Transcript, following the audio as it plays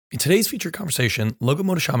In today's featured conversation, Logan,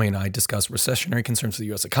 Mohtashami, and I discuss recessionary concerns for the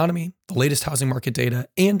U.S. economy, the latest housing market data,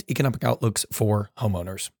 and economic outlooks for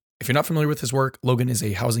homeowners. If you're not familiar with his work, Logan is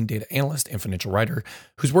a housing data analyst and financial writer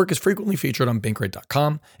whose work is frequently featured on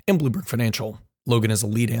Bankrate.com and Bloomberg Financial. Logan is a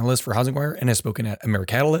lead analyst for HousingWire and has spoken at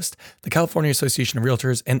AmeriCatalyst, the California Association of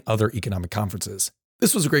Realtors, and other economic conferences.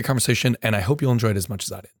 This was a great conversation, and I hope you'll enjoy it as much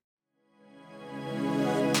as I did.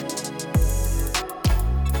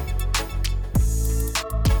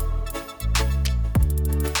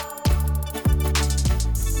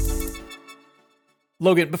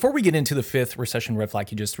 Logan, before we get into the fifth recession red flag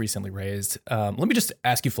you just recently raised, let me just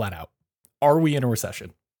ask you flat out. Are we in a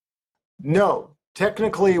recession? No.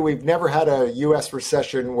 Technically, we've never had a U.S.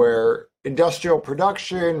 recession where industrial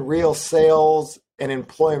production, real sales, and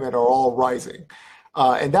employment are all rising.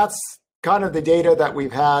 And that's kind of the data that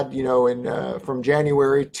we've had, from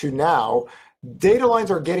January to now. Data lines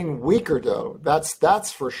are getting weaker, though.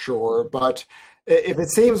 That's for sure. But if it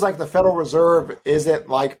seems like the Federal Reserve isn't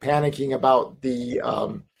panicking about the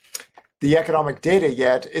economic data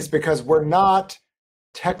yet, it's because we're not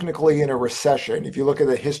technically in a recession. If you look at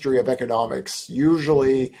the history of economics,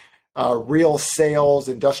 usually real sales,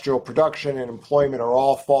 industrial production, and employment are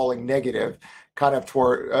all falling negative kind of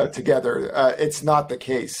together. It's not the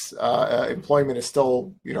case. Employment is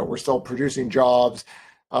still, we're still producing jobs.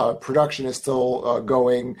 Production is still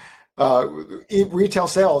going. Retail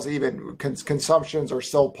sales, even consumptions are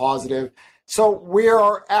still positive. So we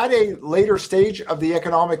are at a later stage of the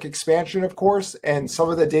economic expansion, of course, and some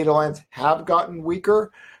of the data lines have gotten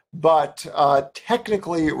weaker. But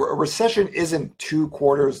technically, a recession isn't 2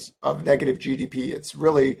 quarters of negative GDP. It's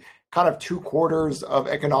really kind of 2 quarters of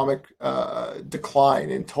economic decline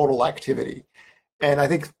in total activity. And I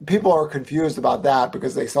think people are confused about that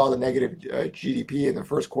because they saw the negative GDP in the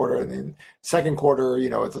first quarter, and then second quarter,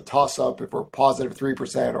 it's a toss-up if we're positive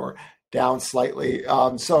 3% or down slightly.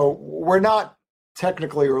 So we're not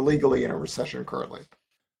technically or legally in a recession currently.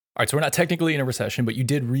 All right, so we're not technically in a recession, but you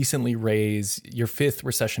did recently raise your fifth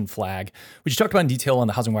recession flag, which you talked about in detail on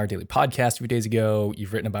the HousingWire Daily podcast a few days ago.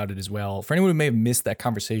 You've written about it as well. For anyone who may have missed that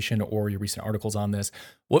conversation or your recent articles on this,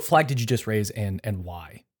 what flag did you just raise and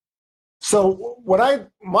why? So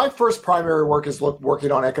my first primary work is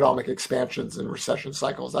working on economic expansions and recession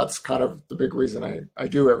cycles. That's kind of the big reason I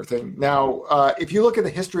do everything. Now, if you look at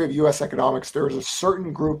the history of U.S. economics, there's a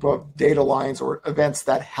certain group of data lines or events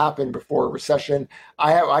that happen before a recession.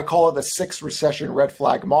 I call it the 6 recession red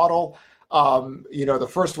flag model. The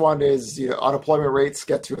first one is unemployment rates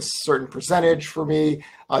get to a certain percentage for me.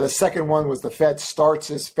 The second one was the Fed starts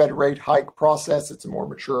its Fed rate hike process. It's a more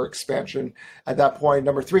mature expansion at that point.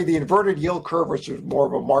 Number 3, the inverted yield curve, which is more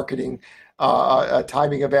of a marketing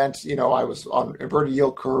timing event. I was on inverted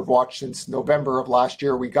yield curve watch since November of last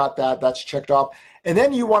year. We got that. That's checked off. And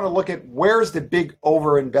then you want to look at where's the big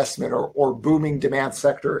overinvestment or booming demand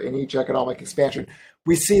sector in each economic expansion.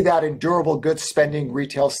 We see that in durable goods spending,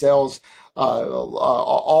 retail sales,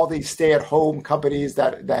 all these stay-at-home companies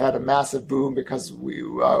that had a massive boom because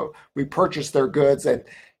we purchased their goods. And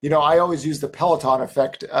I always use the Peloton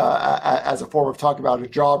effect as a form of talking about a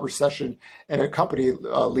job recession and a company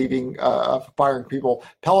leaving, firing people.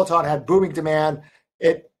 Peloton had booming demand.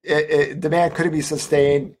 Demand couldn't be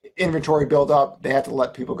sustained. Inventory buildup. They had to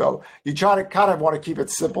let people go. You try to kind of want to keep it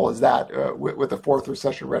simple as that with the fourth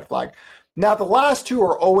recession red flag. Now, the last 2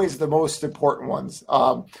 are always the most important ones.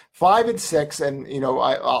 5 and 6, and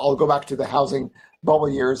I'll go back to the housing bubble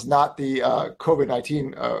years, not the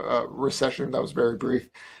COVID-19 recession. That was very brief.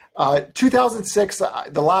 2006,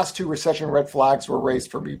 the last 2 recession red flags were raised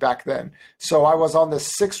for me back then. So I was on the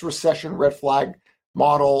 6th recession red flag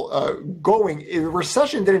model going. The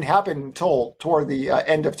recession didn't happen until toward the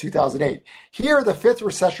end of 2008. Here, the 5th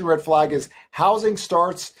recession red flag is housing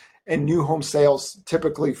starts and new home sales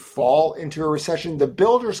typically fall into a recession. The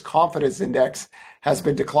builder's confidence index has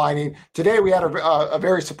been declining. Today, we had a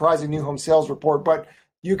very surprising new home sales report, but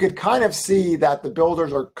you could kind of see that the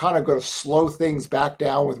builders are kind of going to slow things back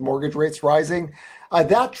down with mortgage rates rising.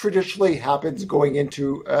 That traditionally happens going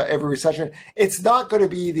into every recession. It's not going to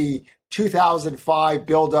be the 2005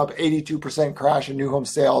 buildup, 82% crash in new home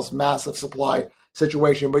sales, massive supply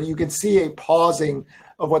situation, but you can see a pausing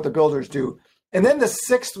of what the builders do. And then the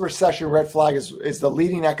 6th recession red flag is the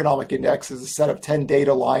leading economic index, is a set of 10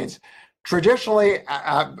 data lines. Traditionally,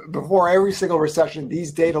 before every single recession,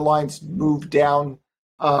 these data lines move down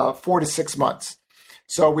 4 to 6 months.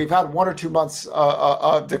 So we've had 1 or 2 months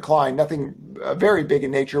of decline, nothing very big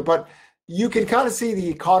in nature, but you can kind of see the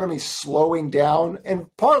economy slowing down. And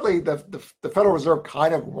partly the Federal Reserve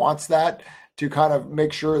kind of wants that to kind of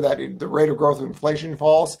make sure that the rate of growth of inflation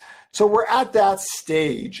falls. So we're at that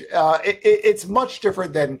stage. It's much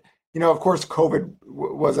different than, of course, COVID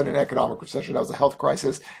wasn't an economic recession. That was a health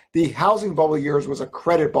crisis. The housing bubble years was a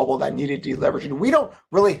credit bubble that needed deleveraging. We don't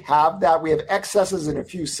really have that. We have excesses in a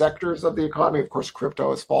few sectors of the economy. Of course,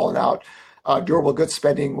 crypto has fallen out. Durable goods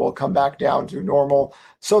spending will come back down to normal.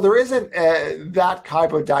 So there isn't that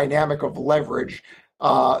type of dynamic of leverage.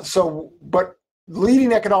 But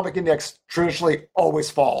leading economic index traditionally always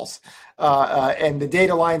falls. And the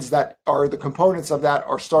data lines that are the components of that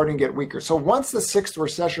are starting to get weaker. So once the sixth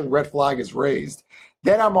recession red flag is raised,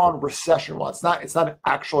 then I'm on recession watch. It's not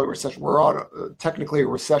actually a recession. We're on technically a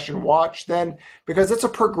recession watch then, because it's a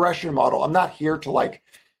progression model. I'm not here to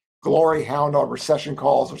glory hound on recession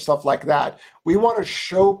calls or stuff like that. We want to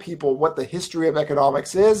show people what the history of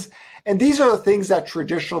economics is. And these are the things that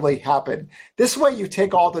traditionally happen. This way you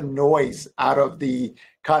take all the noise out of the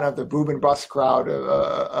kind of the boom and bust crowd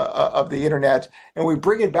of the internet, and we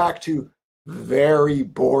bring it back to very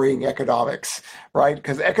boring economics, right?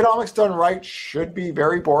 Because economics done right should be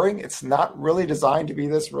very boring. It's not really designed to be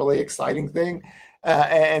this really exciting thing.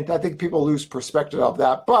 And I think people lose perspective of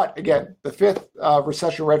that. But again, the fifth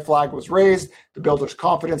recession red flag was raised. The builders'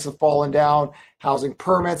 confidence have fallen down. Housing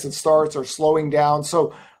permits and starts are slowing down.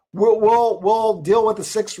 So we'll deal with the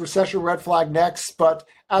sixth recession red flag next. But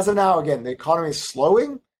as of now, again, the economy is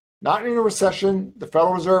slowing, not in a recession. The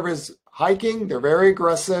Federal Reserve is hiking. They're very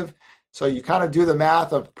aggressive. So you kind of do the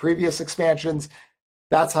math of previous expansions.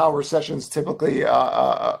 That's how recessions typically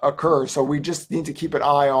occur. So we just need to keep an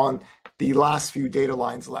eye on the last few data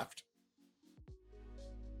lines left.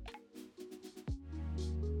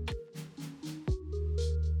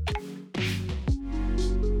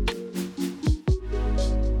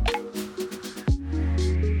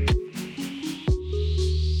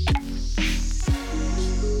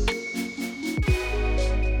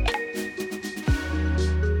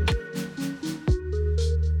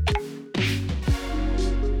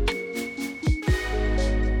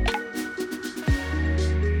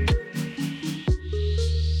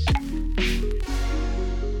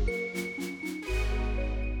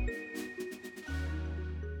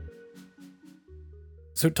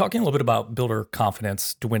 So talking a little bit about builder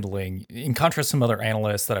confidence dwindling, in contrast to some other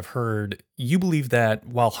analysts that I've heard, you believe that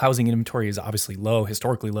while housing inventory is obviously low,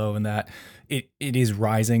 historically low, and that it is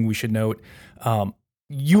rising, we should note,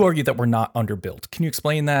 you argue that we're not underbuilt. Can you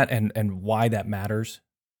explain that and why that matters?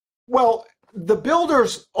 Well, the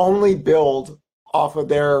builders only build off of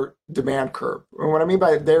their demand curve. And what I mean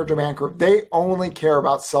by their demand curve, they only care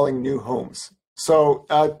about selling new homes. So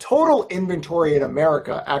total inventory in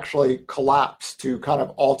America actually collapsed to kind of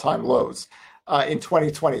all-time lows in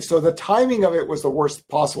 2020. So the timing of it was the worst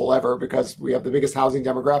possible ever because we have the biggest housing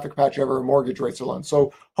demographic patch ever, mortgage rates are low.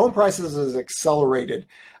 So home prices has accelerated.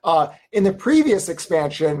 In the previous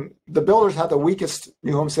expansion, the builders had the weakest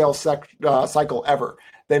new home sales cycle ever.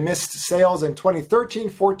 They missed sales in 2013,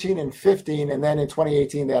 14, and 15, and then in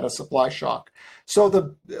 2018 they had a supply shock.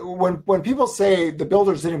 So when people say the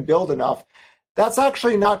builders didn't build enough, that's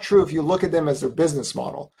actually not true if you look at them as their business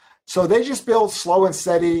model. So they just build slow and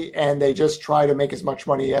steady, and they just try to make as much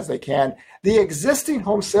money as they can. The existing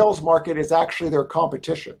home sales market is actually their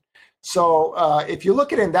competition. So if you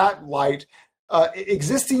look at it in that light,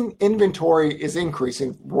 existing inventory is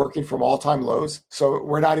increasing, working from all-time lows. So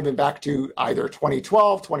we're not even back to either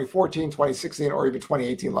 2012, 2014, 2016, or even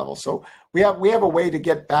 2018 levels. So we have a way to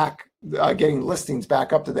get back, getting listings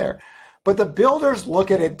back up to there. But the builders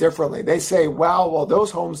look at it differently. They say, wow, well,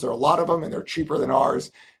 those homes, there are a lot of them and they're cheaper than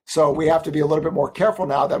ours. So we have to be a little bit more careful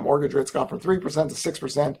now that mortgage rates gone from 3% to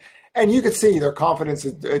 6%. And you can see their confidence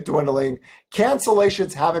is dwindling.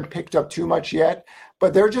 Cancellations haven't picked up too much yet,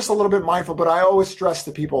 but they're just a little bit mindful. But I always stress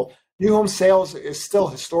to people, new home sales is still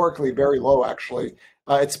historically very low, actually.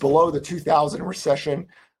 It's below the 2000 recession.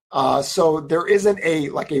 So there isn't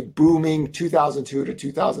a booming 2002 to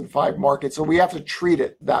 2005 market. So we have to treat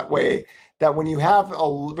it that way, that when you have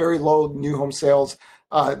a very low new home sales,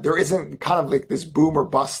 there isn't kind of like this boom or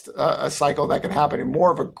bust cycle that can happen, and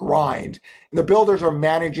more of a grind. And the builders are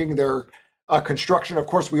managing their construction. Of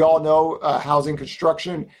course, we all know housing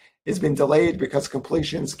construction has been delayed because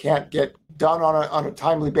completions can't get done on a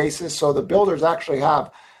timely basis. So the builders actually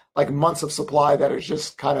have months of supply that is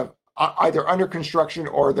just kind of either under construction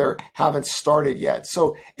or they haven't started yet.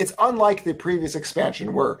 So it's unlike the previous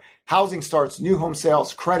expansion where housing starts, new home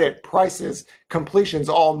sales, credit, prices, completions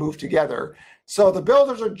all move together. So the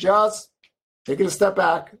builders are just taking a step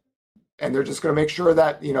back, and they're just going to make sure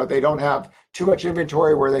that they don't have too much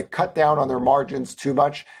inventory where they cut down on their margins too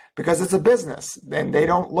much, because it's a business and they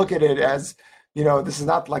don't look at it as This is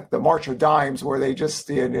not like the March of Dimes where they just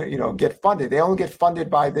get funded. They only get funded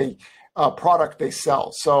by the product they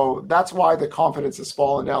sell. So that's why the confidence has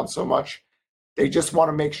fallen down so much. They just want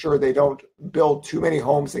to make sure they don't build too many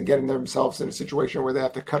homes and get themselves in a situation where they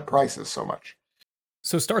have to cut prices so much.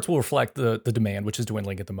 So starts will reflect the demand, which is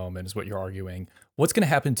dwindling at the moment, is what you're arguing. What's going to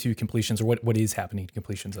happen to completions, or what is happening to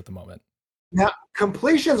completions at the moment? Now,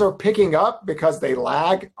 completions are picking up because they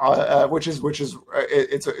lag, which is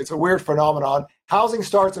it's a weird phenomenon. Housing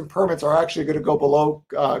starts and permits are actually going to go below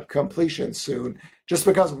completion soon, just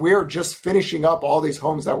because we're just finishing up all these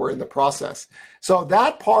homes that were in the process. So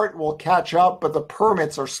that part will catch up, but the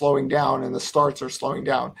permits are slowing down and the starts are slowing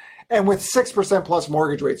down. And with 6% plus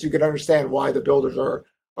mortgage rates, you can understand why the builders are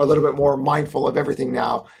a little bit more mindful of everything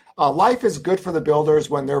now. Life is good for the builders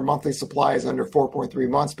when their monthly supply is under 4.3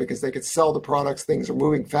 months because they could sell the products. Things are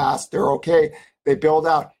moving fast. They're okay. They build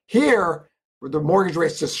out. Here, the mortgage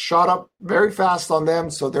rates just shot up very fast on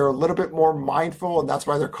them. So they're a little bit more mindful, and that's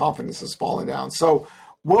why their confidence is falling down. So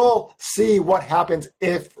we'll see what happens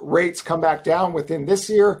if rates come back down within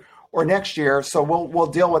this year or next year. So we'll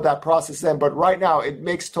deal with that process then. But right now, it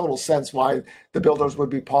makes total sense why the builders would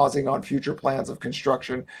be pausing on future plans of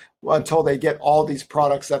construction until they get all these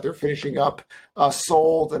products that they're finishing up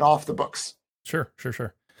sold and off the books. Sure.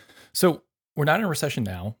 So we're not in a recession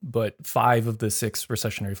now, but 5 of the 6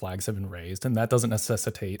 recessionary flags have been raised, and that doesn't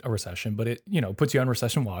necessitate a recession, but it puts you on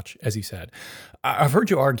recession watch, as you said. I've heard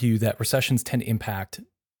you argue that recessions tend to impact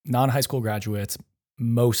non-high school graduates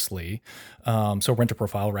mostly. So renter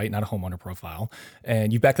profile, right? Not a homeowner profile.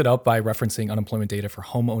 And you backed it up by referencing unemployment data for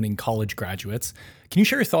home-owning college graduates. Can you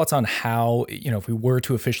share your thoughts on how, if we were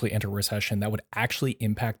to officially enter a recession, that would actually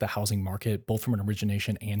impact the housing market, both from an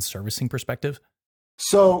origination and servicing perspective?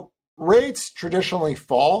 So rates traditionally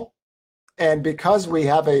fall. And because we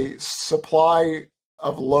have a supply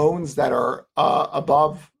of loans that are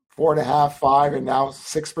above 4.5, 5, and now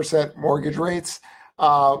 6% mortgage rates,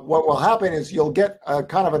 what will happen is you'll get a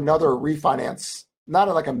kind of another refinance, not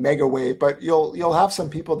like a mega wave, but you'll have some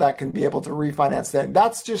people that can be able to refinance that.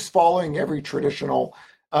 That's just following every traditional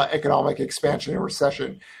economic expansion and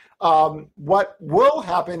recession. What will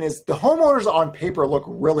happen is the homeowners on paper look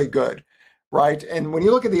really good, right? And when you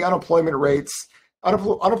look at the unemployment rates,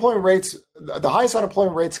 the highest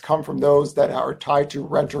unemployment rates come from those that are tied to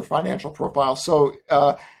renter financial profile. So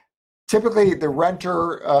typically, the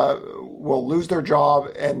renter will lose their job,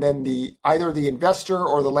 and then either the investor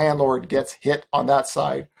or the landlord gets hit on that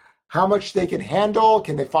side. How much they can handle?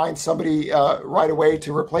 Can they find somebody right away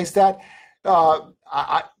to replace that?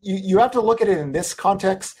 You have to look at it in this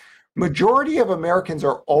context. Majority of Americans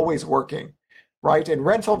are always working, right? And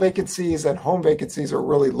rental vacancies and home vacancies are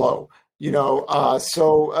really low.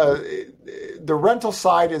 So the rental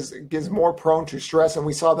side is more prone to stress, and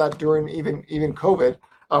we saw that during even COVID.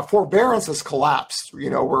 Forbearance has collapsed.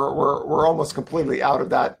 We're almost completely out of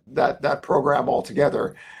that program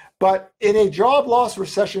altogether. But in a job loss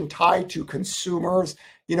recession tied to consumers,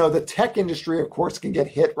 the tech industry, of course, can get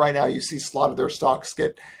hit right now. You see a lot of their stocks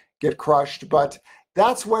get crushed. But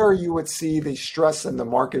that's where you would see the stress in the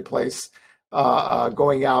marketplace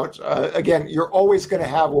going out. Again, you're always going to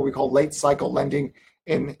have what we call late cycle lending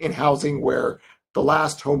in housing, where the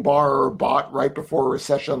last home borrower bought right before a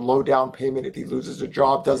recession, low down payment. If he loses a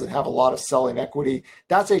job, doesn't have a lot of selling equity.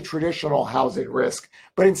 That's a traditional housing risk.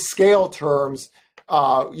 But in scale terms,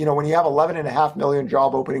 when you have 11.5 million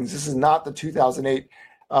job openings, this is not the 2008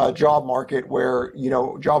 job market where,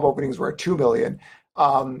 job openings were at 2 million.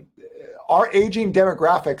 Our aging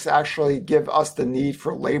demographics actually give us the need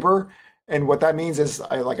for labor. And what that means is,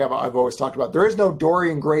 like I've always talked about, there is no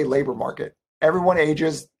Dorian Gray labor market. Everyone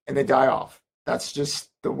ages and they die off. That's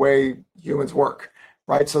just the way humans work,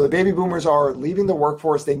 right? So the baby boomers are leaving the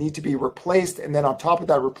workforce. They need to be replaced. And then on top of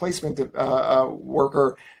that replacement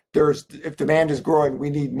worker, if demand is growing,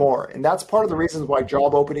 we need more. And that's part of the reasons why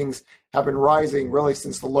job openings have been rising really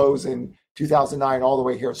since the lows in 2009 all the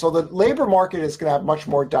way here. So the labor market is going to have much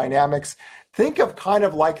more dynamics. Think of kind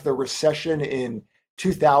of like the recession in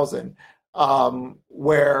 2000,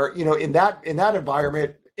 where, in that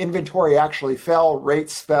environment, inventory actually fell,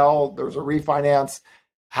 rates fell, there was a refinance,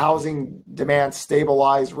 housing demand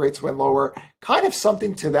stabilized, rates went lower, kind of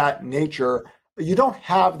something to that nature. You don't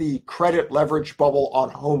have the credit leverage bubble on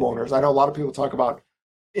homeowners. I know a lot of people talk about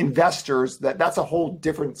investors, that's a whole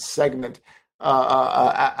different segment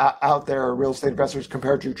out there, real estate investors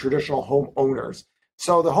compared to traditional homeowners.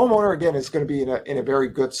 So the homeowner, again, is going to be in a very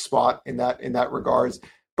good spot in that regards.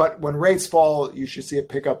 But when rates fall, you should see a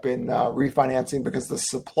pickup in refinancing because the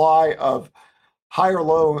supply of higher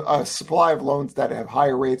loan supply of loans that have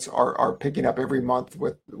higher rates are picking up every month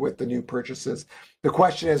with the new purchases. The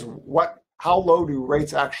question is, how low do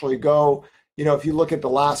rates actually go? If you look at the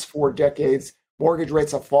last 4 decades, mortgage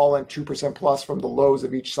rates have fallen 2% plus from the lows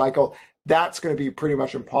of each cycle. That's going to be pretty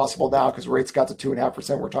much impossible now because rates got to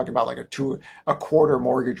 2.5%. We're talking about like a quarter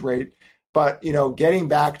mortgage rate. But getting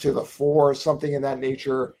back to the 4, something in that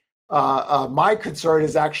nature. My concern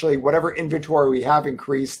is actually whatever inventory we have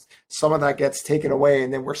increased, some of that gets taken away,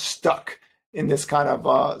 and then we're stuck in this kind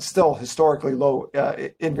of still historically low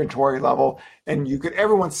inventory level. And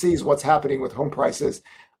everyone sees what's happening with home prices.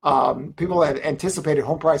 People had anticipated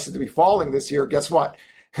home prices to be falling this year. Guess what?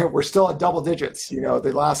 We're still at double digits.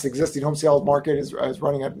 The last existing home sales market is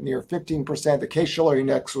running at near 15%. The Case-Shiller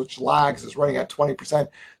index, which lags, is running at 20%.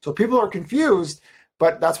 So people are confused.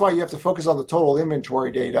 But that's why you have to focus on the total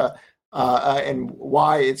inventory data and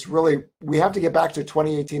why we have to get back to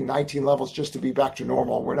 2018-19 levels just to be back to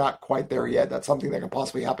normal. We're not quite there yet. That's something that can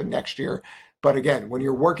possibly happen next year. But again, when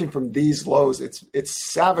you're working from these lows, it's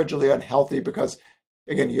savagely unhealthy because,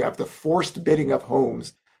 again, you have the forced bidding of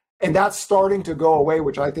homes. And that's starting to go away,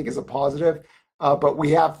 which I think is a positive. But we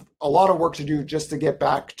have a lot of work to do just to get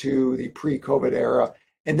back to the pre-COVID era.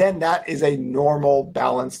 And then that is a normal,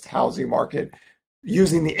 balanced housing market.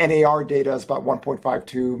 Using the NAR data is about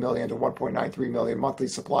 1.52 million to 1.93 million monthly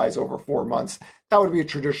supplies over 4 months. That would be a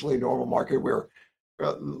traditionally normal market. We're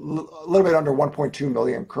a little bit under 1.2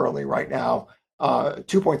 million currently right now,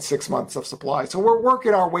 2.6 months of supply. So we're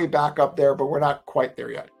working our way back up there, but we're not quite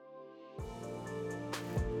there yet.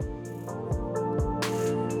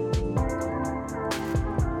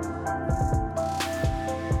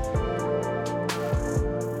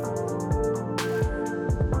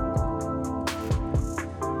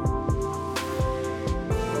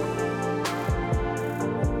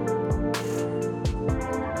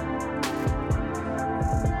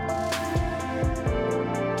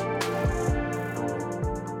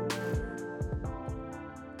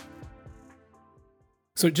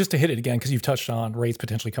 So just to hit it again, because you've touched on rates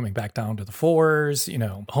potentially coming back down to the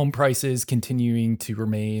 4s, home prices continuing to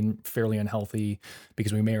remain fairly unhealthy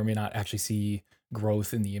because we may or may not actually see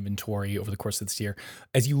growth in the inventory over the course of this year.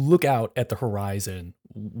 As you look out at the horizon,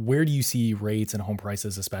 where do you see rates and home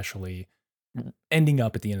prices especially ending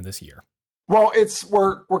up at the end of this year? Well,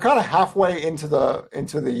 we're kind of halfway into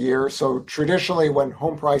the year. So traditionally, when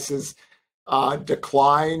home prices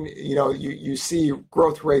decline, you see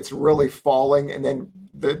growth rates really falling, and then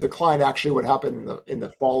the decline actually would happen in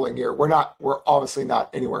the following year. We're obviously not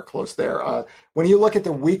anywhere close there. When you look at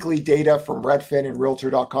the weekly data from Redfin and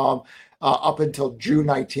Realtor.com up until June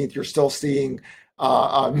 19th, you're still seeing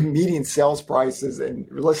median sales prices and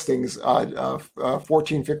listings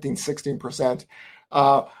 14, 15, 16%.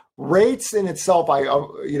 Rates in itself,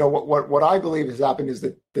 what I believe has happened is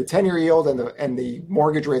that the 10-year yield and the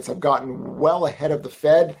mortgage rates have gotten well ahead of the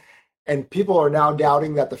Fed, and people are now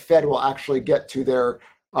doubting that the Fed will actually get to their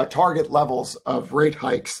target levels of rate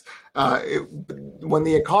hikes. When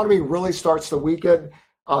the economy really starts to weaken,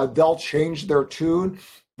 they'll change their tune.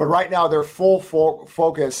 But right now, their full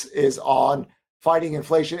focus is on fighting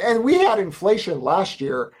inflation. And we had inflation last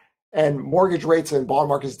year, and mortgage rates and bond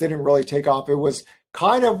markets didn't really take off. It was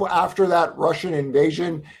kind of after that Russian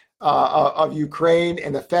invasion of Ukraine,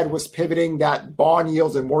 and the Fed was pivoting, that bond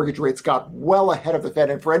yields and mortgage rates got well ahead of the Fed.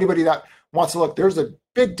 And for anybody that wants to look, there's a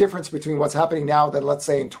big difference between what's happening now than, let's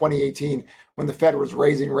say, in 2018, when the Fed was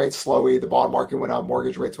raising rates slowly, the bond market went up,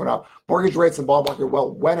 mortgage rates went up. Mortgage rates and bond market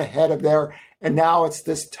went ahead of there. And now it's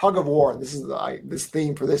this tug of war. And this is this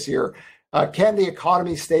theme for this year. Can the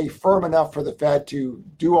economy stay firm enough for the Fed to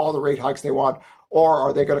do all the rate hikes they want, or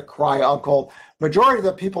are they going to cry uncle? Majority of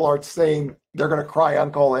the people are saying they're going to cry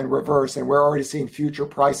uncle in reverse, and we're already seeing future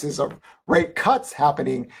prices of rate cuts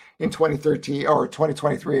happening in 2013 or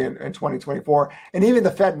 2023 and 2024. And even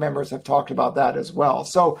the Fed members have talked about that as well.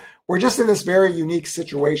 So we're just in this very unique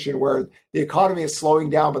situation where the economy is slowing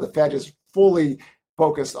down, but the Fed is fully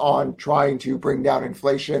focused on trying to bring down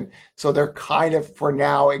inflation. So they're kind of, for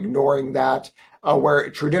now, ignoring that, where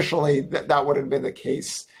traditionally that would have been the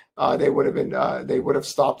case. They would have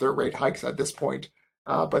stopped their rate hikes at this point.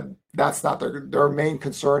 But that's not their main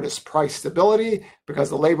concern. Is price stability, because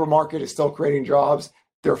the labor market is still creating jobs.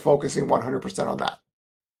 They're focusing 100% on that.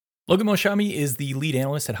 Logan Mohtashami is the lead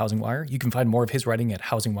analyst at HousingWire. You can find more of his writing at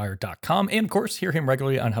HousingWire.com. And of course, hear him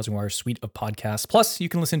regularly on HousingWire's suite of podcasts. Plus, you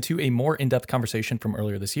can listen to a more in-depth conversation from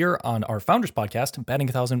earlier this year on our Founders podcast, Batting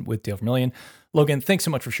 1,000 with Dale Vermillion. Logan, thanks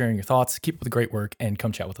so much for sharing your thoughts. Keep up the great work and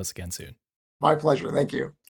come chat with us again soon. My pleasure. Thank you.